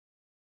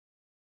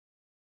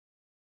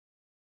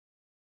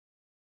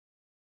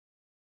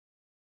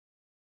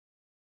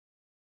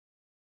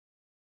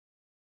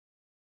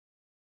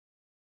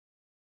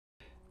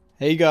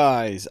Hey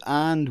guys,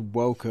 and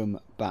welcome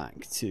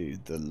back to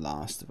The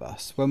Last of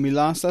Us. When we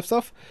last left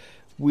off,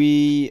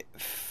 we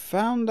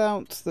found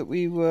out that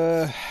we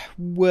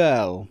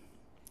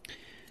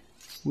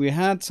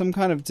had some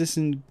kind of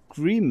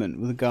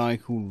disagreement with a guy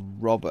called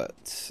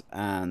Robert,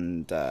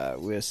 and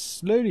we're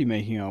slowly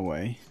making our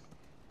way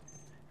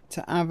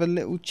to have a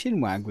little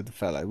chinwag with the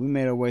fellow. We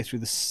made our way through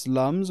the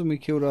slums and we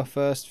killed our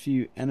first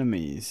few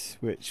enemies,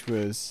 which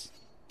was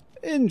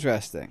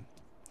interesting.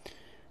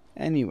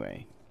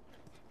 Anyway,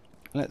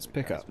 let's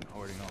pick up.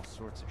 All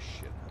sorts of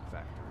shit in the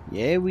factory.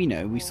 Yeah, we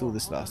know. We saw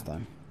this last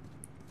time.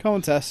 Come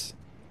on, Tess.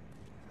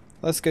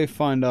 Let's go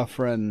find our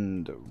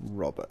friend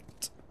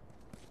Robert.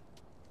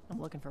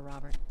 I'm looking for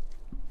Robert.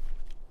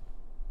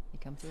 You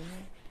come through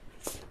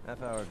here?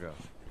 Half hour ago.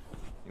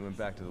 He went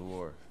back to the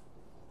wharf.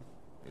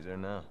 He's there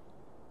now.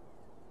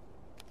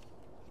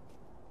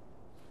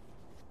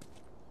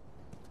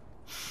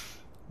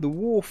 The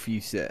wharf, you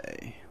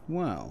say?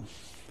 Well,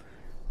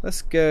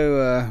 let's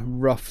go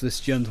rough this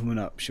gentleman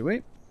up, shall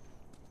we?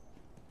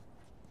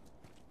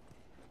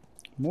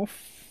 More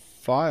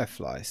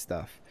firefly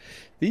stuff.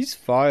 These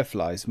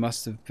fireflies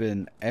must have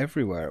been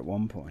everywhere at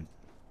one point.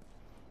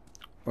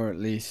 Or at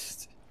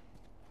least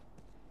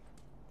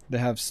they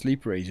have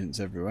sleeper agents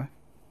everywhere.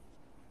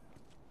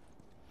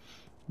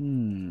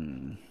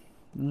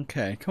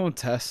 Okay, come on,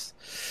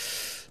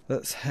 Tess.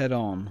 Let's head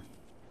on.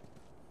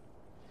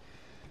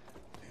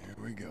 Here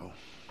we go.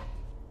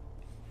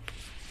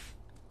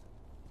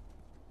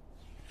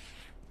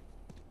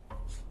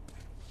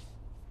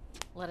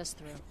 Let us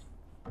through.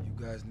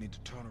 You guys need to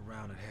turn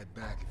around and head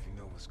back if you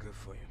know what's good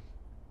for you.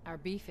 Our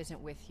beef isn't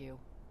with you.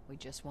 We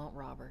just want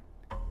Robert.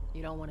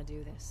 You don't want to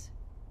do this.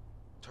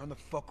 Turn the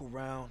fuck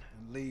around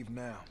and leave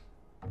now.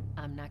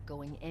 I'm not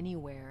going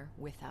anywhere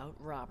without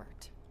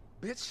Robert.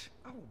 Bitch,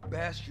 I will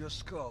bash your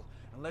skull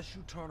unless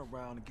you turn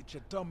around and get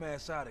your dumb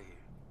ass out of here.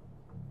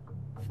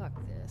 Fuck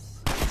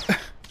this.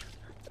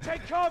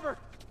 Take cover!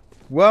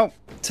 Well,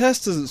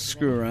 Tess doesn't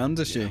screw around,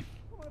 does she?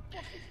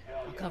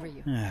 I'll cover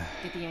you.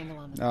 Get the angle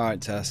on them.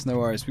 Alright, Tess, no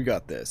worries. We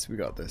got this. We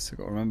got this. I've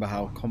got to remember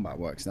how combat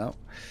works now.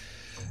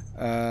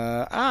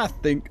 I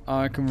think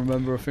I can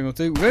remember a thing or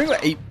two. We've only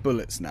got 8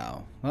 bullets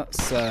now.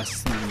 That's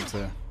something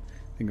to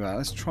think about.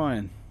 Let's try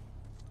and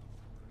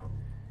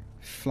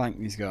flank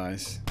these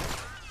guys.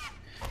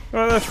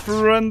 Right there,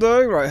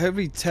 friendo. Right,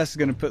 hopefully Tess is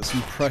going to put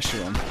some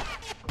pressure on.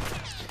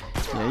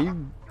 Yeah,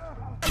 you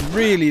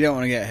really don't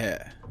want to get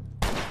hit.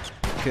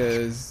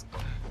 Because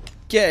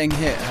getting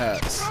hit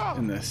hurts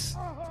in this.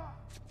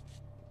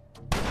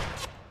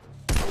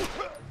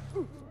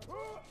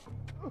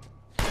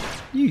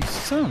 You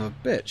son of a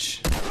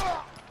bitch.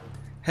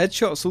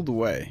 Headshots all the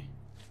way.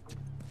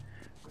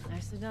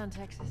 Nicely done,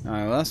 Texas.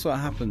 Alright, well that's what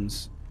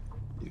happens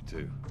You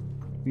too.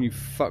 when you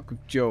fuck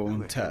with Joel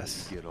and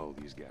Tess. Get all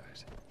these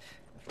guys.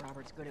 If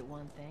Robert's good at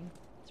one thing,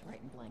 it's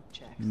writing blank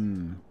checks.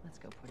 Let's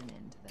go put an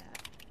end to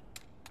that.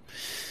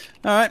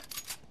 Alright.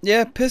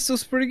 Yeah,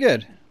 pistol's pretty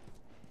good.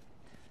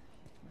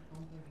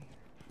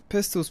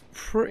 Pistol's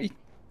pretty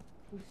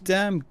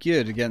damn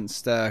good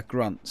against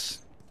grunts.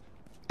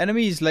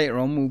 Enemies later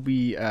on will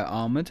be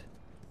armoured.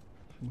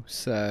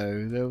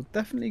 So they're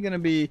definitely going to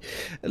be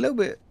a little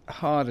bit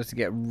harder to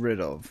get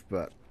rid of.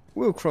 But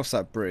we'll cross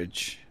that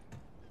bridge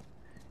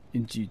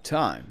in due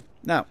time.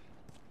 Now,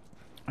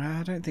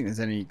 I don't think there's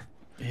any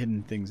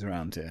hidden things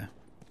around here.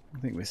 I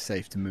think we're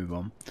safe to move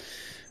on.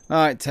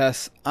 Alright,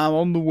 Tess, I'm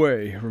on the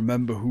way.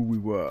 Remember who we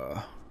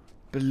were.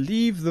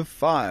 Believe the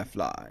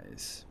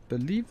fireflies.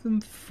 Believe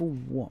them for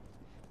what?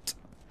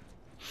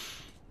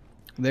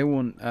 They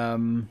want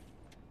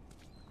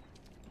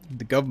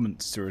the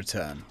governments to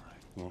return.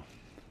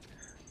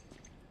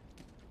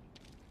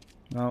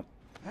 Well,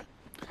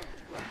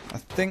 I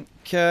think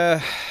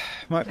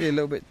might be a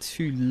little bit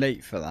too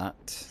late for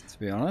that, to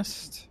be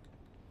honest.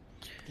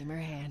 Give me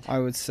your hand. I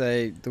would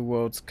say the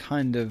world's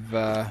kind of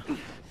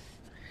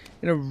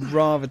in a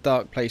rather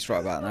dark place right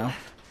about now.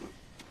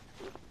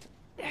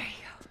 There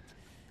you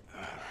go.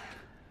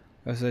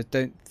 As I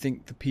don't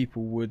think the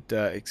people would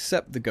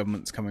accept the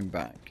government's coming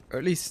back. Or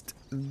at least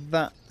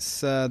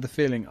that's the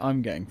feeling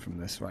I'm getting from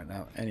this right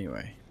now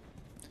anyway.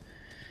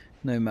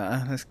 No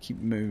matter, let's keep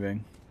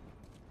moving.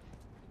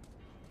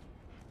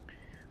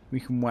 We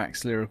can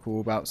wax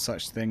lyrical about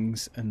such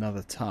things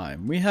another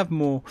time. We have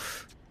more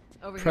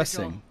Over here,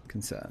 pressing Joel.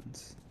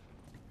 concerns.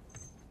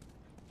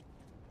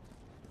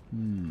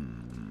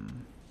 Well,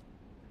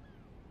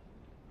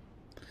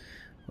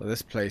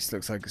 this place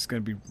looks like it's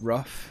going to be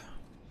rough.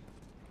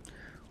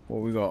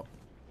 What we got?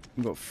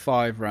 We've got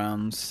 5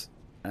 rounds,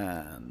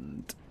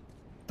 and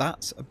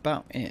that's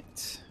about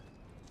it.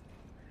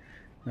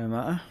 No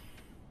matter.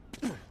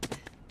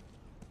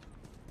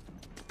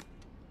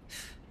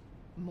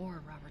 More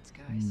of Robert's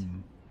guys.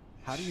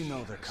 How do you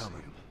know they're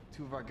coming?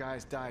 2 of our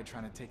guys died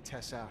trying to take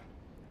Tess out.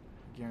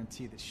 I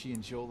guarantee that she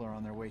and Joel are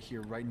on their way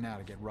here right now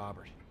to get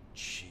Robert.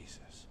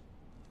 Jesus.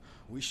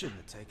 We shouldn't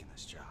have taken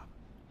this job.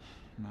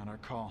 Not our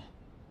call.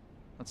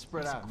 Let's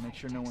spread out and make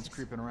sure no one's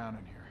creeping around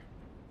in here.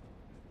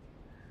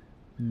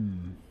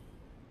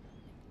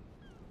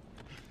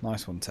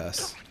 Nice one,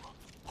 Tess.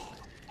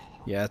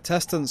 Yeah,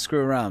 Tess doesn't screw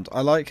around.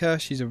 I like her.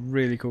 She's a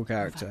really cool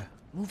character.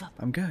 Move up.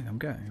 I'm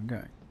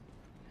going.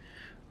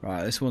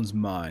 Right, this one's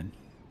mine.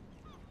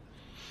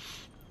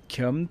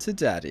 Come to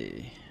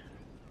daddy.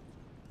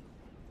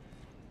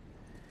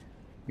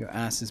 Your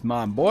ass is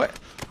mine, boy.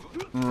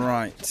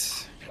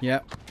 Right.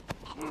 Yep.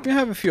 We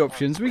have a few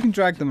options. We can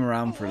drag them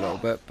around for a little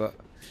bit, but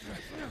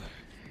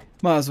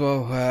might as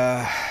well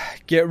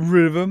get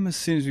rid of them as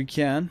soon as we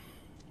can.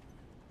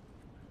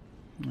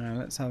 Now,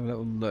 let's have a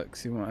little look,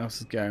 see what else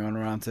is going on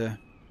around here.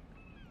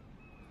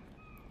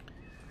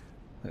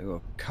 We've got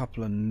a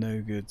couple of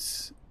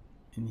no-goods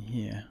in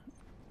here.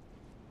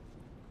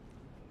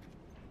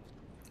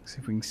 See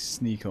if we can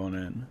sneak on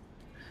in.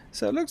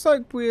 So it looks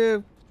like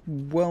we're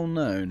well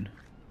known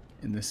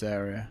in this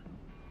area.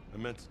 I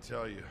meant to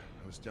tell you,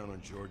 I was down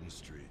on Jordan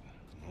Street,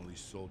 and all these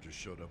soldiers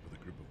showed up with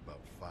a group of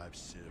about 5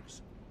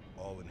 civs,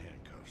 all in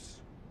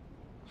handcuffs.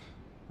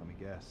 Let me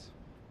guess.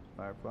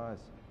 Fireflies?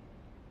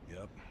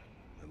 Yep.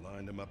 They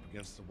lined them up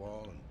against the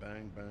wall, and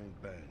bang, bang,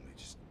 bang. They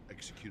just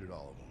executed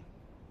all of them.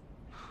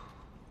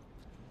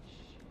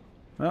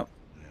 Well.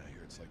 Yeah, I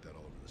hear it's like that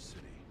all over the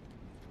city.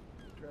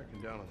 They're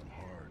cracking down on them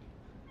hard.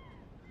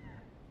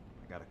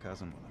 I got a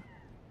cousin with him.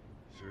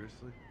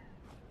 Seriously?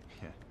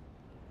 Yeah.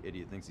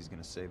 Idiot thinks he's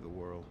gonna save the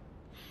world.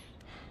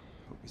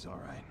 Hope he's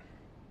alright.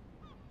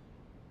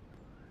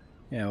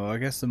 Yeah, well, I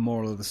guess the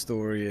moral of the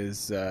story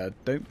is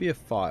don't be a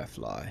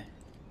firefly.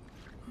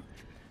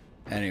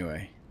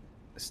 Anyway,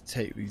 let's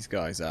take these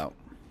guys out.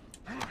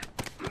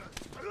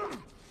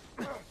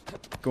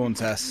 Go on,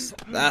 Tess.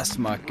 That's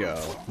my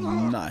girl.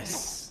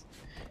 Nice.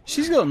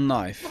 She's got a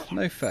knife.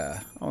 No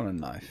fair. I want a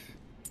knife.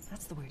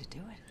 That's the way to do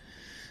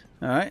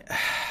it. Alright.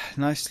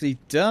 Nicely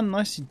done.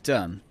 Nicely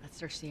done. Let's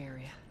search the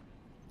area.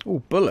 Oh,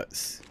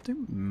 bullets.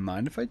 Don't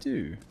mind if I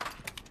do.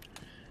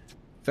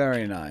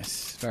 Very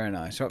nice. Very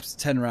nice. We're up to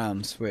 10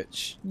 rounds,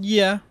 which,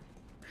 yeah.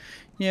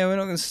 Yeah, we're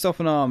not going to stop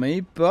an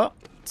army, but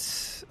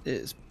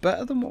it's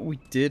better than what we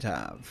did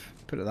have.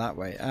 Put it that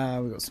way.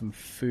 We've got some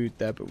food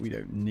there, but we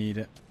don't need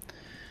it.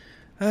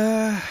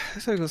 So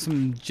we've got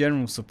some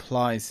general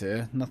supplies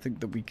here. Nothing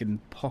that we can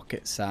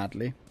pocket,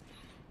 sadly.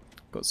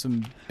 Got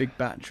some big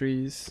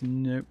batteries.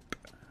 Nope.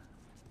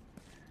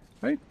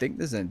 I don't think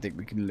there's anything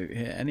we can loot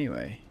here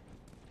anyway.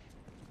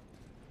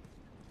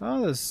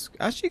 Oh, there's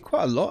actually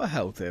quite a lot of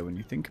health here when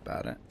you think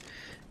about it.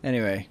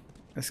 Anyway,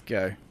 let's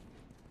go.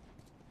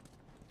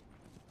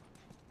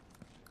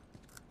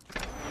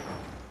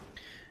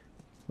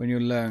 When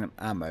you're low on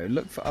ammo,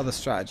 look for other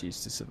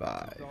strategies to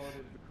survive.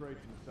 Consolidated the crates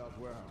in the south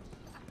warehouse.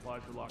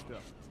 Supplies are locked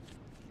up.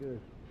 Good.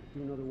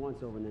 Do another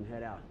once over and then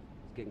head out.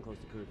 It's getting close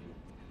to curfew.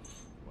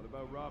 What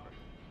about Robert?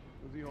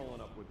 Who's he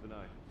holing up with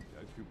tonight?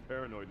 Guy's too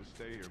paranoid to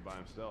stay here by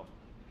himself.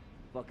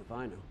 Fuck if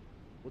I know.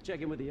 We'll check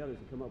in with the others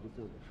and come up with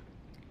something.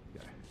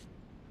 Okay.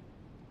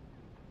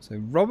 So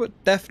Robert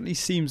definitely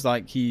seems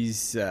like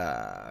he's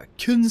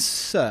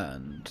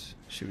concerned,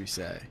 should we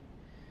say.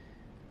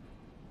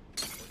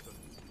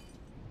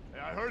 Hey,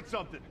 I heard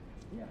something.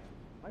 Yeah,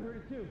 I heard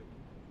it too.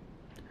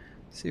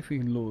 See if we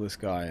can lure this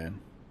guy in.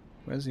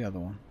 Where's the other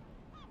one?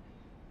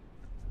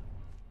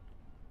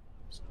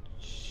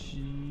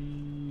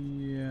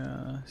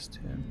 Just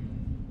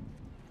him.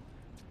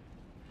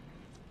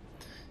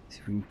 See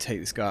if we can take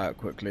this guy out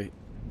quickly.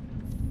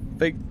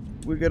 Think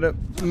we're gonna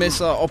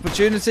miss our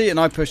opportunity, and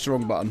I pushed the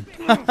wrong button.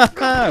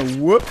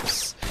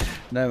 Whoops.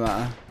 No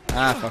matter.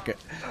 Fuck it.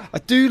 I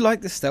do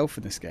like the stealth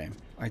in this game.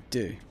 I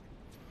do.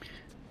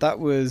 That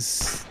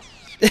was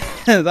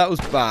that was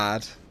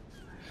bad.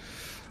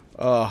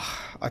 Oh,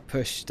 I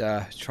pushed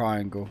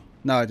triangle.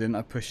 No, I didn't.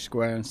 I pushed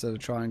square instead of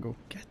triangle.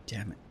 God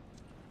damn it.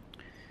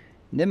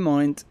 Never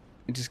mind.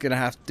 We're just gonna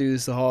have to do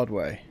this the hard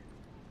way.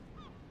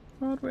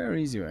 Hard way or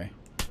easy way?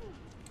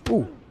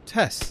 Ooh,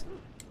 Tess.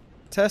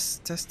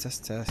 Tess.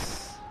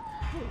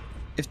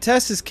 If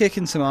Tess is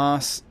kicking some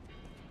ass,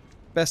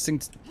 best thing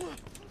to...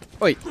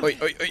 Oi.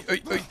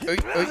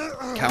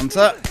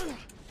 Counter.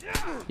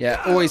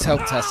 Yeah, always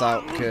help Tess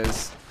out,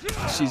 because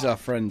she's our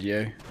friend,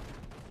 yo.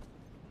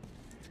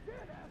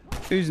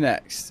 Who's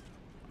next?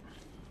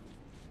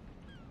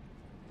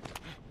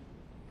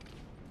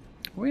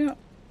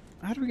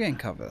 How do we get in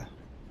cover?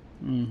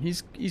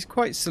 He's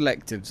quite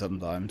selective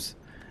sometimes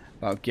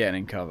about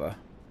getting in cover.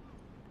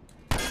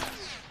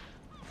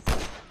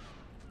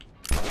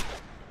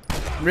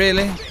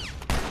 Really?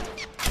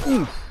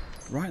 Ooh,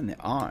 right in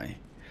the eye.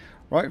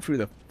 Right through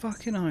the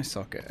fucking eye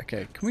socket.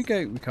 Okay, can we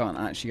go? We can't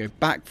actually go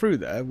back through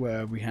there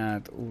where we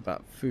had all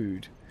that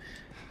food.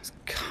 It's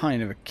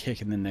kind of a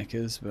kick in the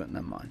knickers, but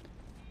never mind.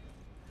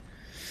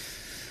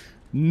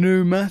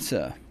 No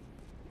matter.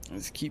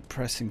 Let's keep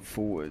pressing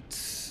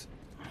forwards.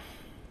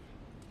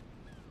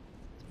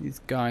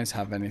 These guys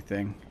have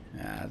anything?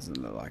 Yeah, doesn't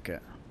look like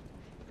it.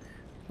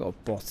 Got a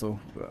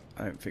bottle, but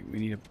I don't think we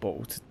need a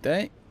bottle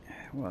today.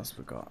 What else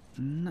we got?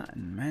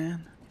 Nothing,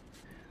 man.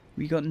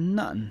 We got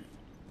nothing.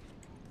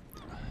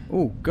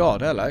 Oh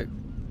God, hello.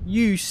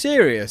 You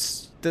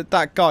serious?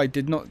 That guy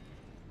did not.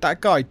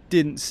 That guy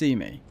didn't see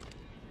me.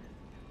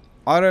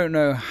 I don't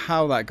know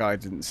how that guy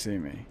didn't see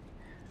me.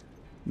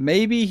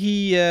 Maybe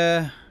he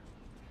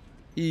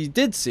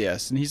did see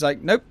us and he's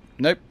like, nope,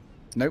 nope,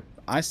 nope.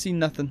 I see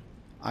nothing.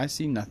 I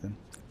see nothing.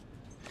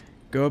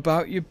 Go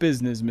about your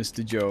business,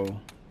 Mr.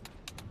 Joel.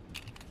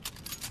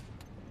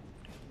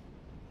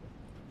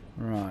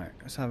 Right,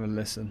 let's have a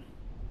listen.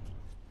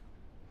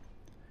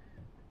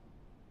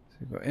 So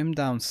we've got him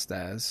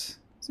downstairs.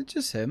 Is it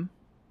just him?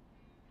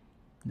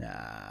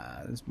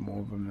 Nah, there's more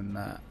of them than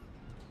that.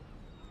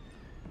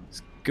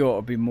 There's got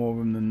to be more of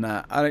them than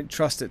that. I don't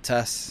trust it,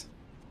 Tess.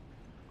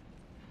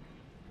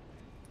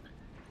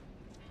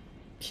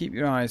 Keep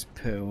your eyes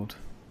peeled.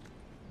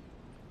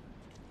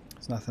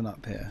 There's nothing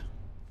up here.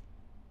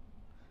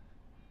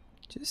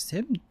 Just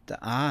him?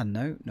 Ah,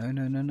 no.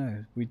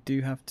 We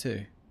do have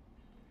two.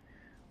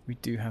 We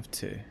do have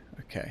two.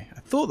 Okay. I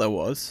thought there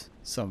was.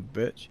 Son of a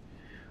bitch.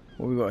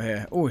 What we got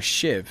here? Oh, a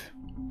shiv.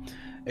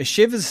 A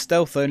shiv is a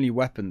stealth-only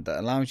weapon that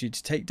allows you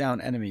to take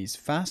down enemies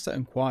faster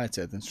and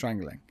quieter than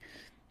strangling.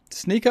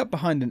 Sneak up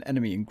behind an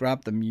enemy and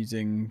grab them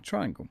using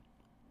triangle.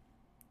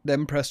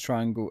 Then press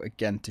triangle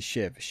again to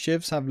shiv.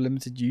 Shivs have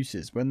limited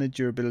uses. When their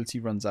durability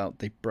runs out,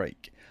 they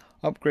break.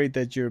 Upgrade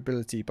their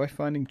durability by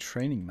finding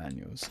training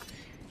manuals.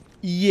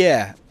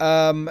 Yeah,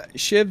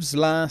 shivs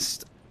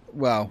last,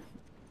 well,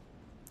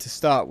 to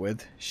start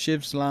with,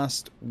 shivs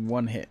last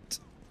one hit.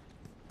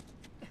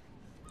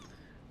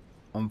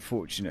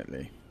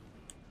 Unfortunately.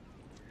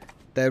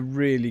 They're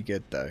really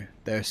good though.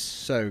 They're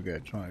so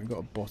good. Right, we've got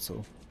a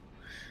bottle.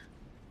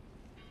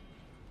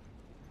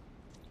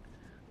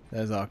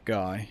 There's our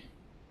guy.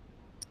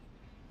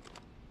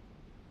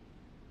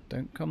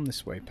 Don't come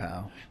this way,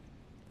 pal.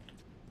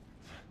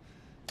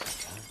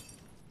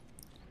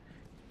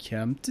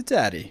 Come to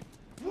daddy.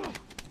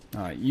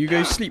 Alright, you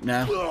go sleep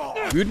now.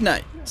 Good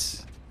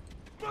night.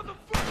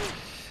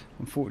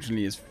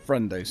 Unfortunately, his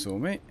friendo saw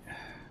me.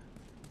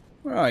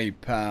 Where are you,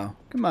 pal?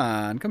 Come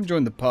on, come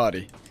join the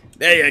party.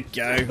 There you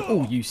go.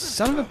 Oh, you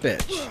son of a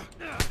bitch.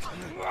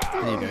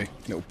 There you go,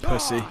 little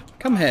pussy.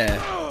 Come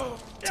here.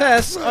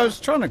 Tess, I was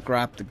trying to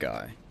grab the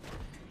guy.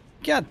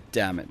 God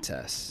damn it,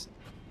 Tess.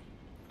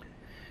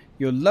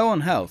 You're low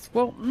on health.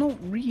 Well, not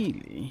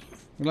really.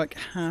 We're like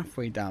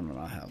halfway down on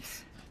our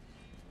health.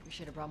 We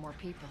should have brought more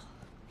people.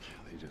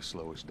 They just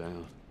slow us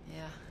down.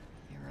 Yeah,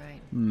 you're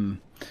right.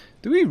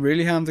 Do we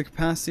really have the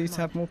capacity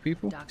to have more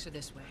people? Docks are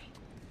this way.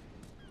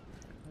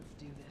 Let's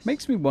do this.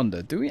 Makes me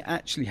wonder, do we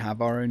actually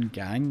have our own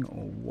gang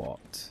or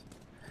what?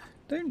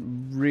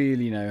 Don't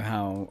really know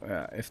how,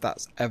 if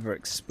that's ever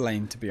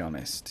explained, to be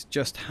honest.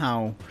 Just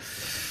how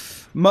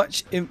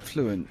much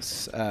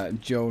influence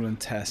Joel and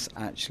Tess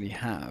actually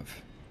have.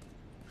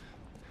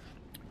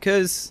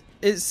 Because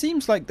it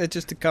seems like they're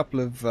just a couple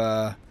of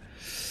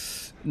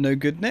no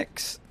good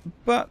nicks,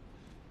 but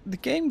the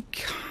game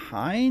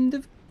kind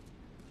of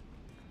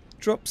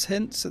drops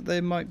hints that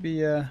there might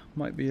be a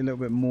little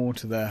bit more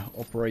to their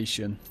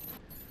operation.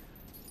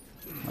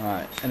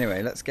 Alright,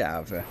 anyway, let's get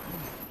out of here.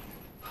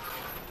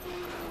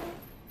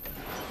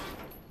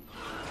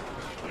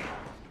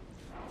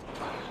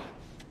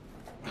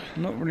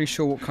 I'm not really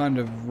sure what kind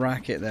of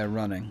racket they're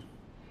running.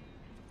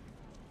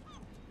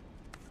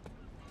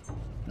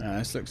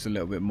 This looks a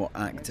little bit more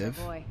active.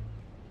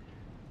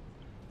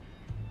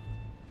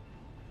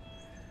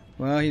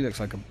 Well, he looks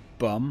like a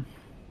bum.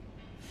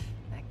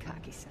 That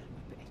cocky son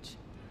of a bitch.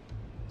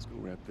 Let's go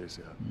wrap this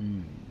up.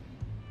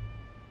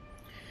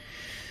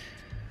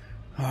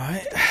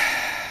 Alright,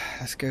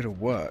 let's go to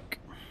work.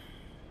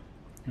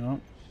 Oh,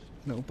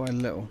 little by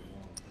little.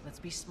 Let's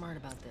be smart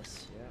about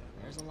this.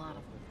 There's a lot of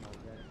them.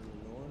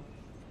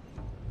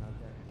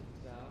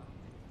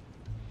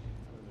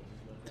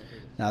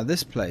 Now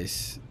this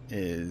place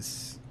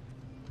is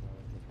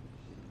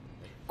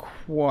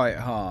quite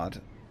hard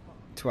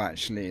to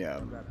actually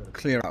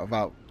clear out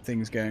without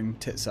things going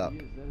tits up.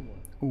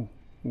 Ooh,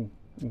 ooh,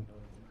 ooh.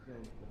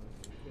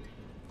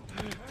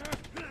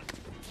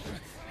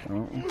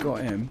 Oh, we've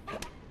got him.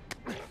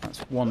 That's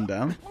one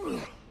down.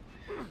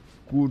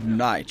 Good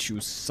night,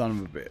 you son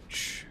of a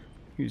bitch.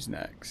 Who's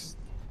next?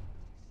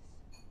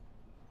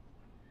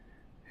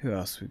 Who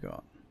else we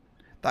got?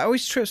 That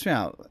always trips me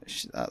out.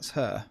 That's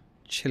her.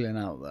 Chilling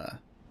out there.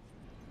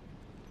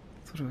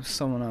 Thought it was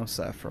someone else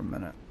there for a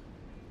minute.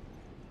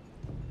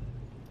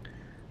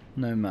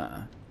 No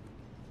matter.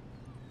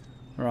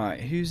 Right,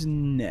 who's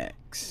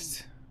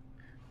next?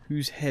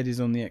 Whose head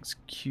is on the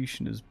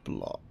executioner's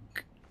block?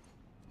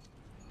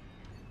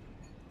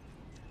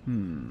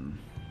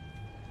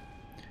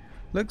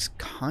 Looks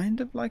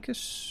kind of like a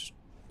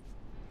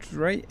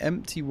straight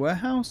empty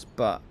warehouse,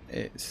 but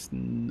it's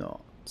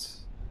not.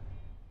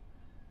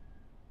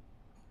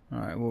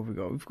 Alright, what have we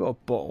got? We've got a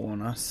bottle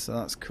on us, so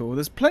that's cool.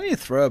 There's plenty of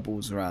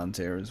throwables around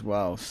here as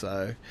well,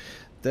 so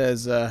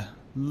there's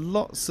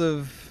lots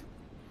of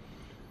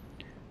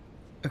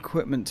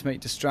equipment to make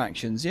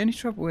distractions. The only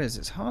trouble is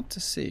it's hard to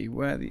see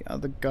where the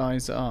other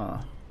guys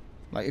are.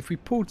 Like if we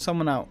pulled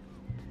someone out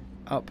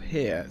up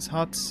here, it's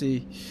hard to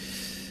see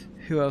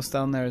who else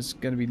down there is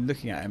going to be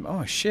looking at him. Oh,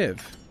 a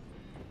shiv.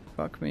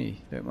 Fuck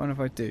me. Don't mind if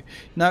I do.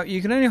 Now,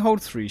 you can only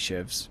hold 3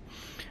 shivs.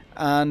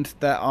 And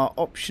there are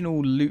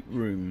optional loot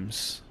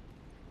rooms.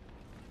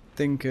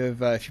 Think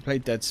of if you play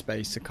Dead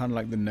Space, they're kind of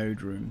like the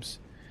node rooms.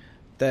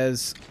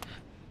 There's,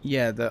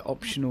 yeah, the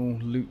optional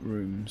loot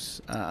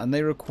rooms, and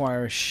they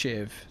require a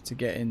shiv to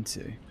get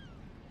into.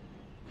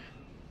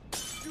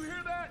 You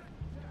hear that?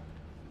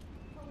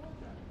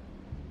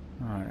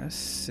 Alright, let's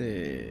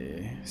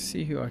see.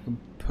 See who I can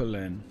pull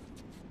in.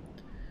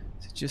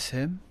 Is it just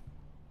him?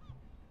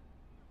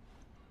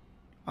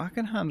 I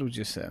can handle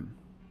just him.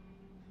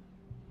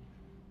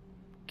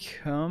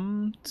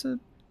 Come to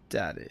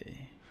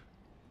daddy.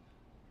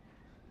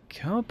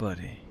 Come on,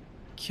 buddy.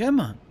 Come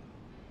on.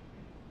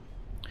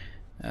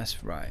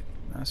 That's right.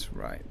 That's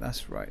right.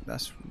 That's right.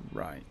 That's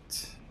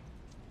right.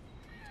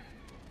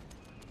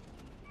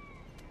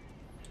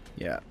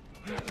 Yeah.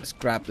 Let's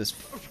grab this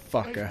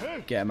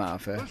fucker. Get him out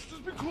of here. Let's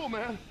just be cool,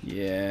 man.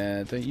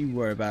 Yeah, don't you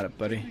worry about it,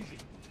 buddy.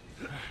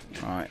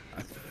 Alright,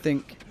 I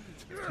think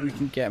we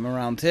can get him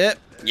around here.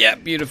 Yeah,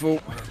 beautiful.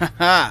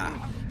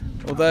 Haha.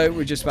 Although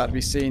we're just about to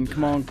be seen.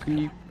 Come on, can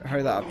you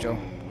hurry that up, Joel?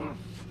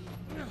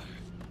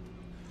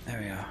 There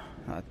we are.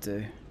 That'd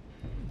do.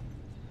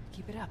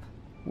 Keep it up.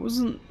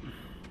 Wasn't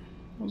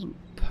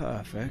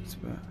perfect,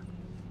 but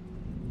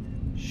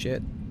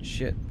shit.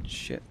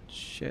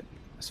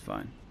 That's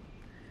fine.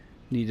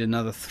 Need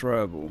another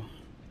throwable.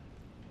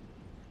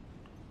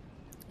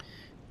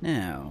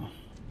 Now,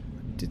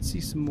 I did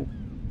see some more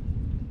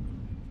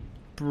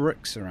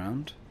bricks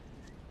around.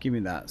 Give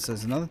me that. So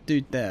there's another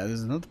dude there.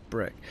 There's another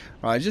brick.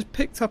 Right, I just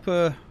picked up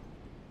a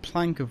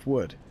plank of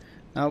wood.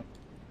 Now,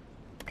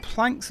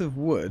 planks of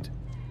wood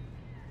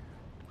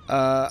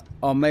are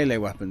melee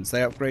weapons.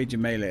 They upgrade your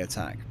melee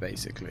attack,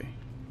 basically.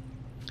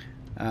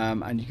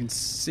 And you can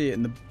see it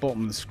in the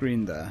bottom of the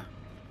screen there,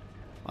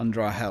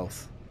 under our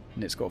health.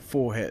 And it's got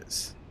 4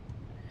 hits.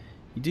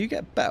 You do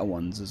get better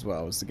ones as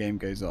well as the game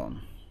goes on.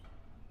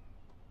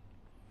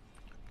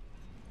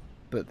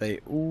 But they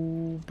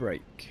all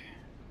break.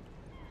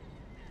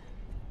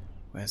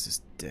 Where's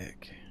this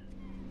dick?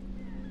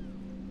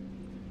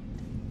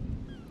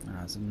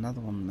 There's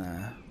another one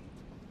there.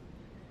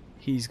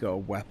 He's got a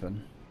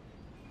weapon.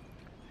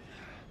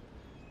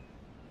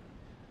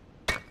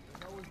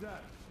 What was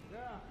that?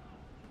 Yeah,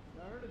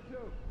 I heard it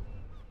too.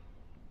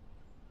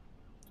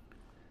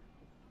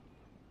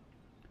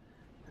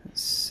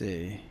 Let's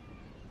see.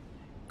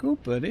 Go,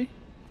 buddy.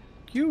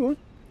 Go on.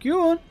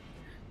 Go on.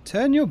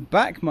 Turn your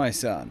back, my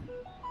son.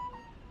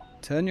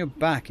 Turn your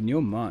back and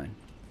you're mine.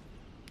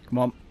 Come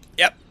on.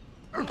 Yep.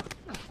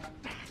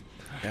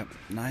 Yep.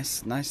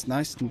 Nice.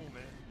 And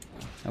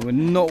we're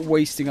not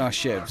wasting our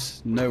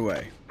shivs. No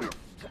way.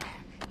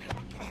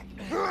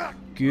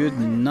 Good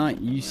night,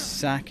 you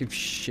sack of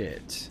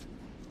shit.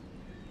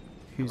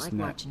 Who's like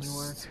watching you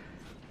work. next?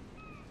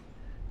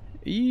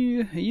 Are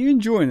you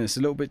enjoying this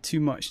a little bit too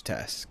much,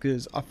 Tess?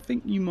 Because I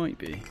think you might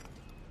be.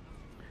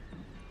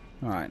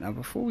 Alright, now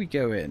before we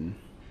go in,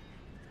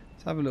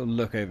 let's have a little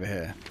look over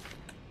here.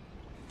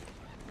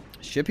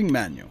 Shipping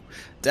manual.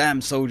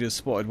 Damn, soldiers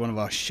spotted one of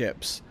our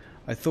ships.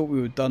 I thought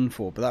we were done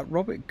for, but that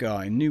Robert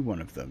guy knew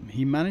one of them.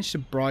 He managed to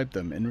bribe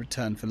them in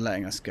return for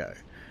letting us go.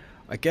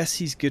 I guess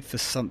he's good for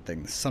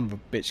something. The son of a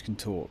bitch can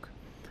talk.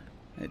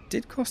 It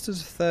did cost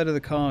us 1/3 of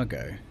the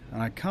cargo,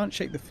 and I can't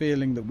shake the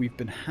feeling that we've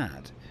been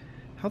had.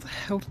 How the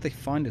hell did they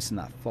find us in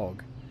that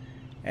fog?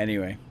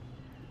 Anyway,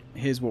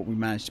 here's what we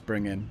managed to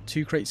bring in.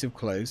 2 crates of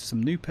clothes,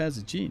 some new pairs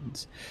of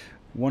jeans,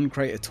 1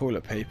 crate of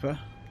toilet paper,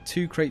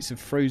 2 crates of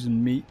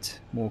frozen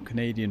meat, more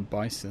Canadian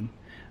bison,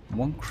 and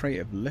 1 crate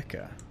of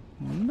liquor.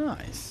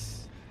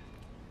 Nice.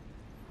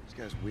 This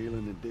guy's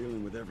wheeling and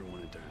dealing with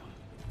everyone in town.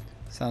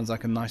 Sounds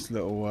like a nice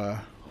little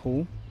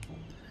haul.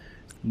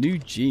 New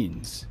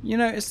jeans. You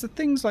know, it's the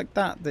things like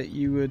that that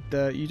you would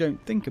you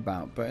don't think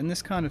about, but in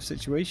this kind of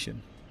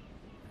situation,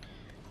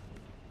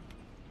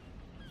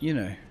 you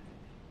know,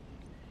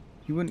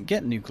 you wouldn't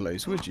get new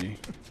clothes, would you?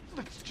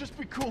 Let's just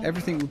be cool.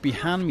 Everything would be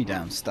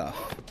hand-me-down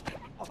stuff.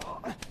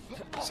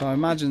 So I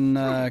imagine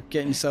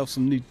getting yourself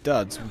some new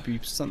duds would be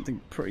something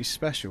pretty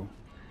special.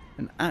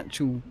 An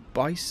actual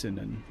bison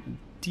and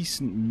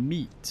decent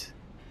meat.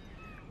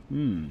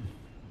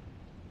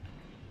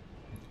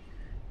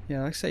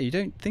 Yeah, like I say, you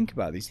don't think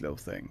about these little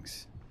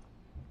things.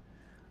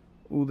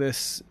 All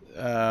this,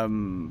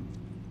 you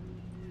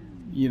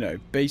know,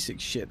 basic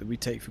shit that we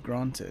take for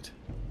granted.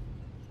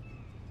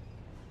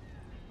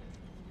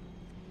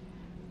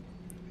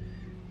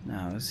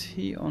 Now, is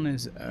he on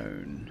his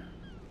own?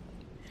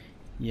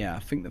 Yeah, I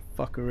think the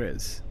fucker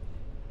is.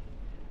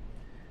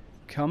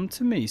 Come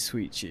to me,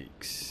 sweet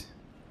cheeks.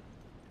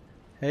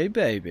 Hey,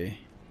 baby.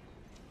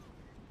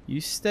 You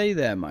stay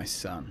there, my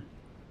son.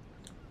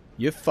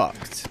 You're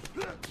fucked.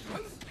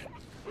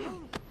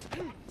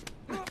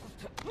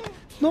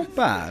 Not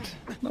bad.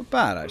 Not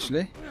bad,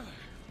 actually.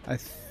 I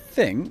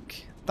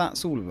think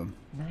that's all of them.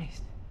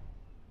 Nice.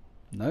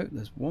 No,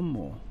 there's one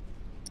more.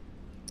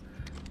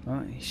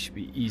 Right, he should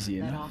be easy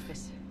That enough.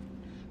 office.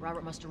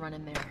 Robert must have run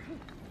in there.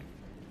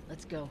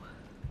 Let's go.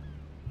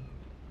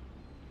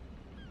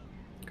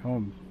 Come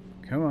on.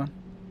 Come on.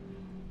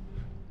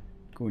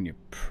 Go on, you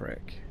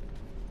prick.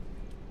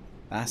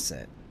 That's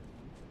it.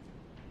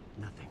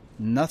 Nothing.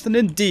 Nothing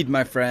indeed,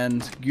 my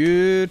friend.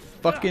 Good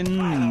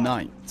fucking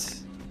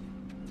night.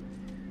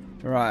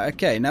 Right,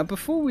 okay, now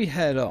before we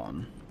head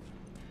on,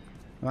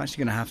 I'm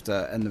actually going to have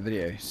to end the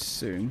video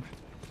soon.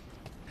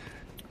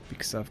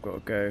 Because I've got to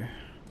go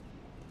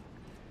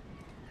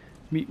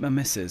meet my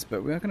missus,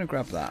 but we are going to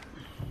grab that.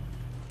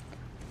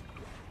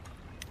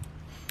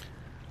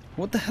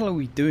 What the hell are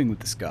we doing with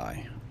this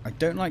guy? I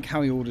don't like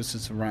how he orders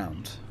us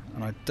around.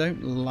 And I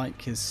don't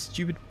like his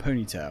stupid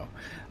ponytail.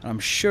 And I'm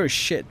sure as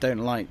shit don't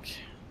like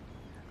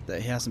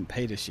that he hasn't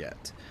paid us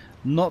yet.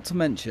 Not to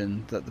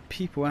mention that the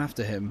people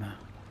after him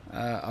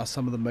are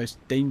some of the most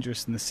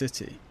dangerous in the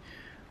city.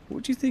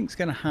 What do you think is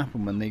going to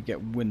happen when they get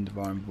wind of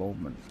our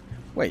involvement?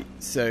 Wait,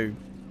 so...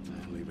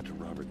 I leave it to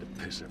Robert to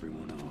piss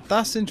everyone off.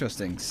 That's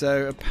interesting.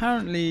 So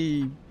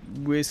apparently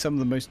we're some of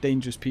the most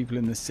dangerous people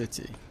in the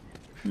city.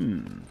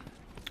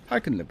 I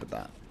can live with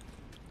that.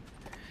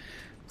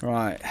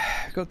 Right,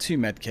 got 2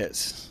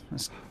 medkits.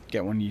 Let's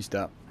get one used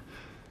up.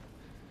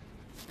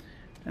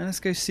 And let's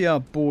go see our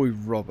boy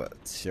Robert,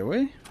 shall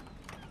we?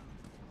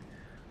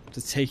 After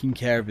taking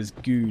care of his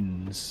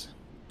goons.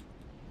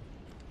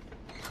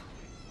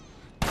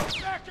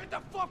 Back, get the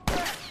fuck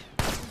back!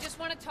 We just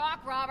want to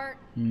talk, Robert.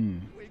 We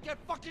got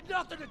fucking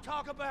nothing to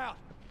talk about!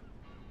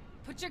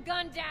 Put your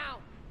gun down.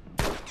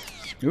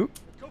 Oop.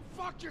 Go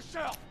fuck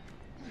yourself!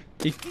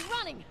 He He's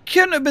running.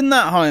 couldn't have been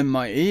that high and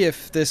mighty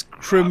if this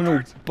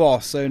criminal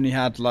boss only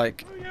had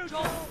like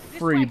Joel, this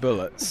 3 way.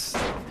 bullets.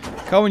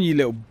 Come on, you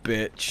little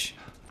bitch.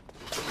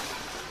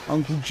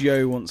 Uncle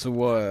Joe wants a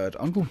word.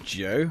 Uncle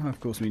Joe? I of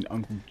course mean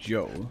Uncle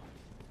Joel.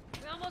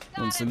 We almost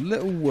got Wants a him.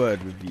 little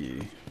word with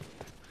you.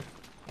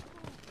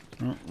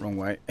 Oh, wrong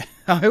way.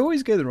 I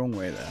always go the wrong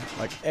way there.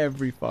 Like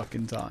every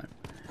fucking time.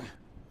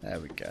 There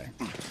we go.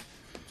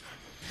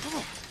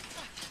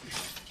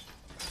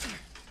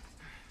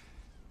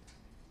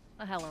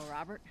 Oh, hello,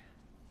 Robert.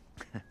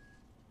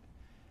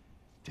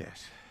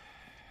 Tess.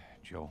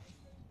 Joel.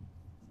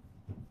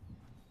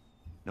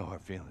 No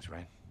hard feelings,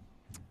 right?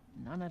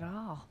 None at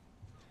all.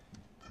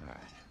 Alright.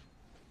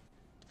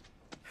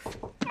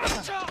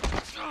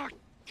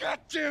 God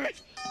damn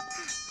it!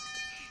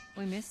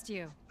 We missed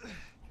you.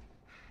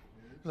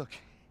 Look,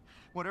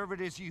 whatever it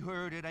is you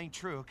heard, it ain't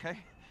true, okay?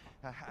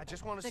 I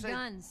just want to The say...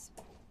 guns.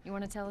 You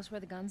want to tell us where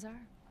the guns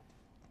are?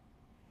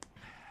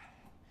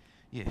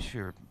 Yeah,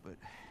 sure, but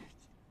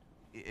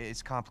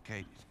it's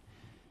complicated.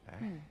 All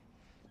right?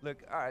 Look,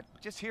 all right,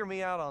 just hear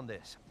me out on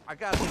this. I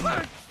got...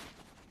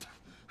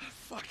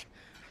 Fuck.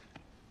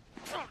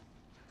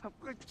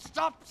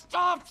 Stop!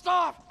 Stop!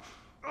 Stop!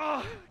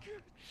 Ugh.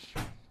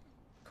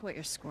 Quit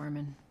your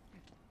squirming.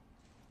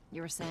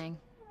 You were saying?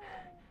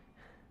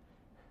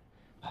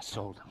 I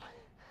sold him.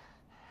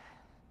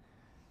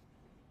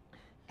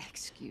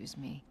 Excuse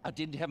me. I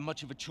didn't have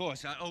much of a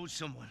choice. I owed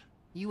someone.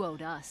 You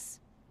owed us.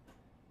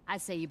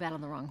 I'd say you bet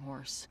on the wrong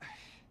horse.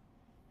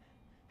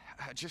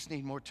 I just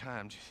need more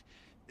time. Just,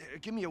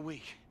 give me a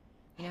week.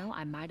 You know,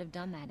 I might have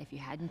done that if you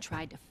hadn't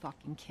tried to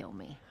fucking kill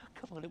me.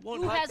 Come on, it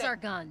won't Who like has that. our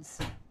guns?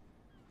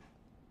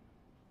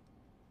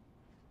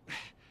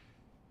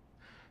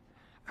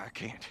 I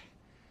can't.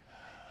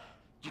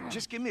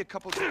 Just give me a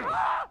couple days.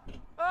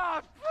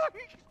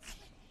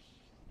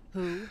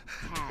 Who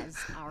has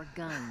our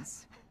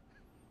guns?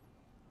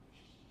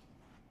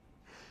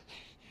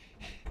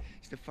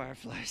 It's the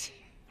Fireflies.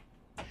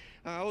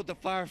 I owed the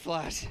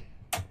Fireflies.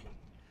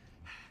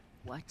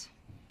 What?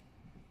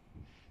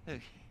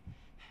 Look,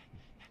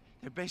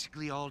 they're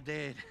basically all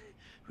dead.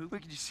 We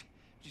could just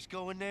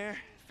go in there,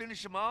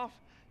 finish them off.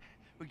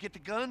 We get the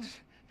guns.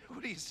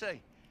 What do you say?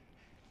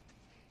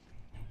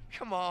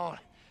 Come on.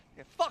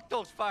 Yeah, fuck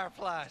those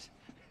Fireflies.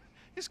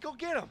 Just go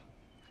get them.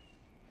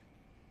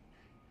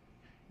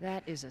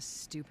 That is a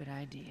stupid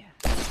idea.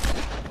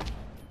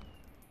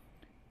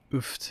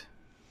 Oofed.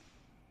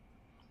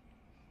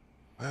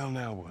 Well,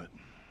 now what?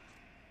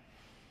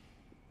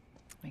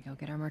 We go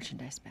get our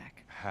merchandise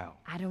back. How?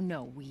 I don't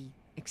know. We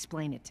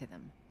explain it to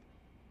them.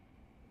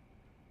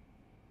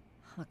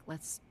 Look,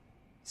 let's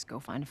go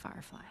find a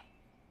Firefly.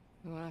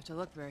 We won't have to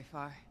look very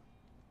far.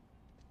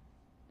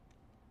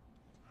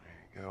 There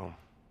you go.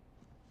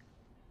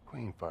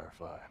 Queen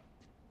Firefly.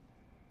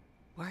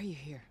 Why are you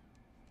here?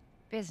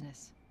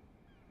 Business.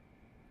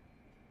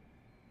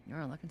 You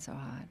aren't looking so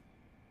hot.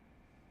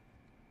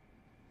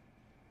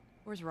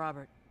 Where's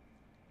Robert?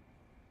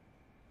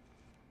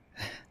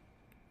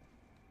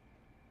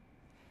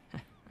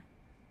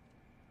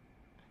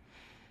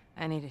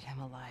 I needed him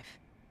alive.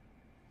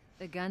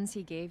 The guns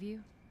he gave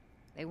you,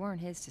 they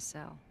weren't his to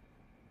sell.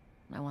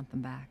 I want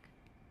them back.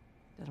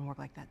 Doesn't work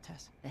like that,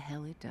 Tess. The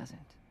hell it doesn't.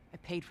 I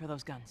paid for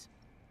those guns.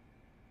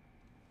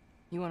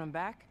 You want them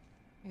back?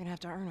 You're gonna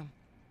have to earn them.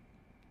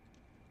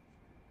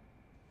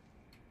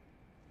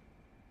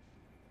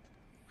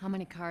 How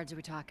many cards are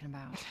we talking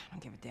about? I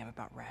don't give a damn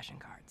about ration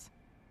cards.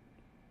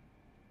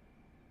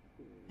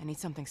 I need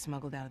something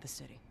smuggled out of the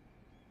city.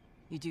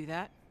 You do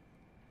that,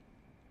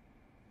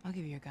 I'll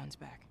give you your guns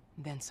back,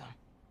 and then some.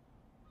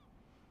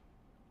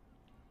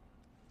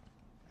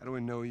 How do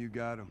we know you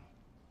got them?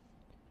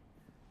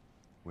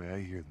 Well,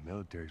 I hear the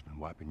military's been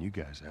wiping you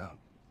guys out.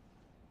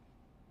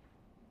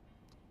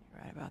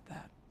 You're right about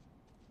that.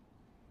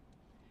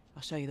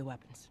 I'll show you the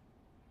weapons.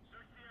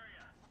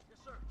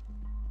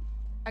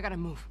 I gotta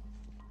move.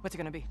 What's it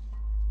gonna be?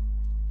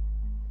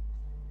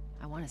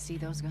 I want to see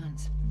those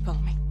guns. Follow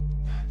me.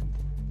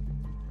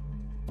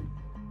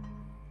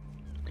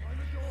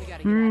 We gotta get out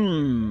of here.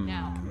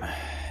 Now.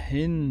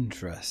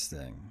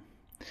 Interesting.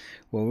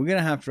 Well, we're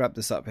gonna have to wrap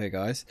this up here,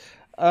 guys.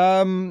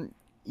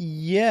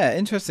 Yeah,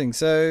 interesting.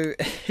 So,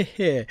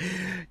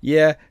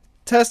 yeah,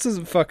 Tess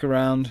doesn't fuck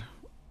around.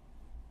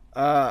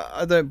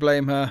 I don't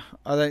blame her.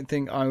 I don't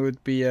think I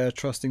would be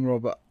trusting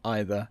Robert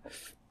either.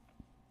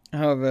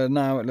 However,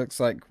 now it looks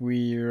like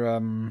we're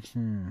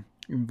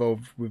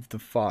involved with the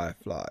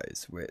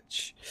Fireflies,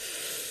 which,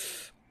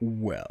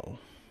 well,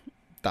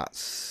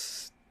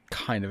 that's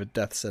kind of a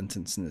death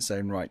sentence in its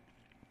own right.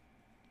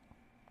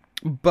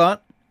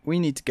 But we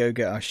need to go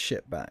get our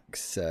shit back.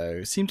 So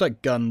it seems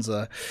like guns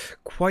are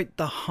quite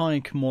the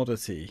high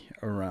commodity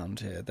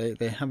around here.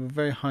 They have a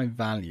very high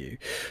value,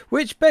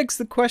 which begs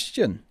the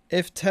question: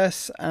 if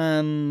Tess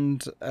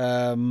and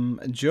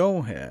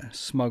Joel here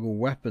smuggle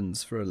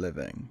weapons for a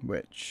living,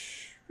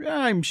 which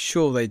I'm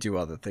sure they do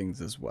other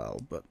things as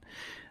well, but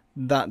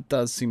that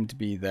does seem to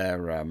be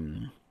their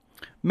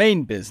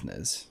main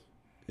business,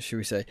 should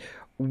we say.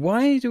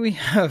 Why do we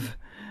have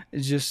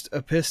just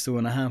a pistol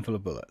and a handful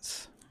of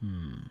bullets?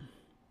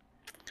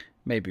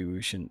 Maybe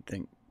we shouldn't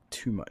think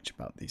too much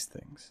about these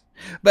things.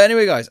 But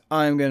anyway, guys,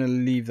 I'm going to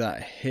leave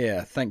that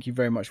here. Thank you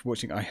very much for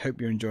watching. I hope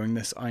you're enjoying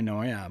this. I know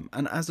I am.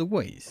 And as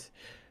always,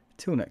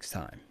 till next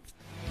time.